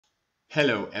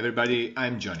Hello everybody,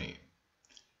 I'm Johnny.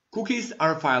 Cookies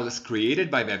are files created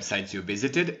by websites you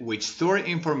visited which store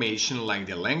information like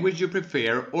the language you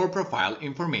prefer or profile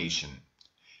information.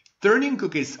 Turning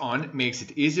cookies on makes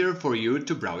it easier for you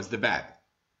to browse the web.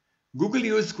 Google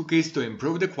uses cookies to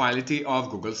improve the quality of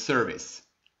Google's service.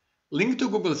 Link to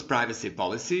Google's privacy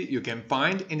policy you can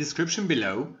find in the description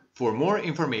below for more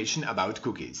information about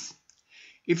cookies.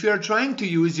 If you are trying to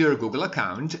use your Google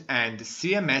account and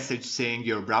see a message saying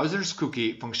your browser's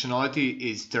cookie functionality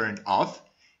is turned off,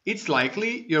 it's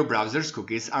likely your browser's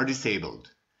cookies are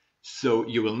disabled. So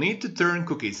you will need to turn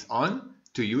cookies on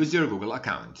to use your Google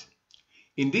account.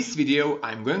 In this video,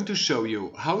 I'm going to show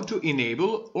you how to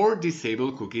enable or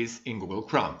disable cookies in Google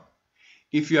Chrome.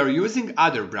 If you are using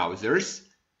other browsers,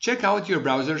 check out your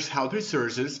browser's help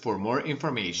resources for more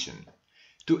information.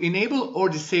 To enable or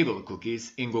disable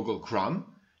cookies in Google Chrome,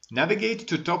 navigate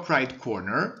to top right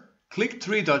corner, click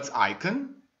three dots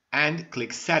icon and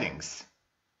click Settings.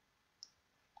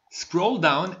 Scroll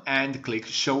down and click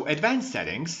Show Advanced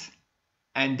Settings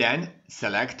and then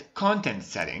select Content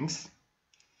Settings.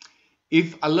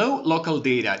 If Allow Local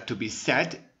Data to be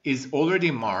set is already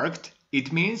marked,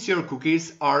 it means your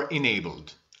cookies are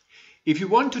enabled. If you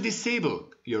want to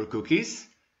disable your cookies,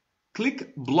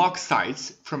 click Block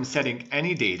Sites from setting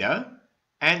any data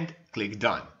and click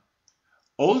Done.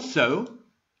 Also,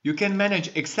 you can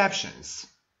manage exceptions.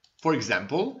 For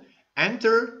example,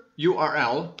 enter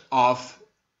URL of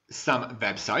some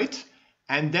website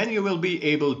and then you will be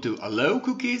able to allow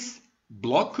cookies,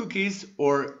 block cookies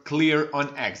or clear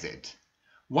on exit.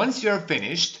 Once you are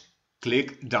finished,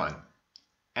 click Done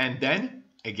and then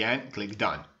again click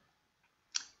Done.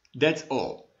 That's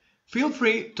all. Feel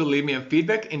free to leave me a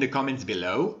feedback in the comments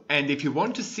below, and if you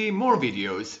want to see more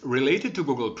videos related to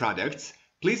Google products,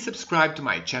 please subscribe to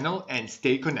my channel and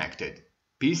stay connected.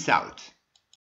 Peace out.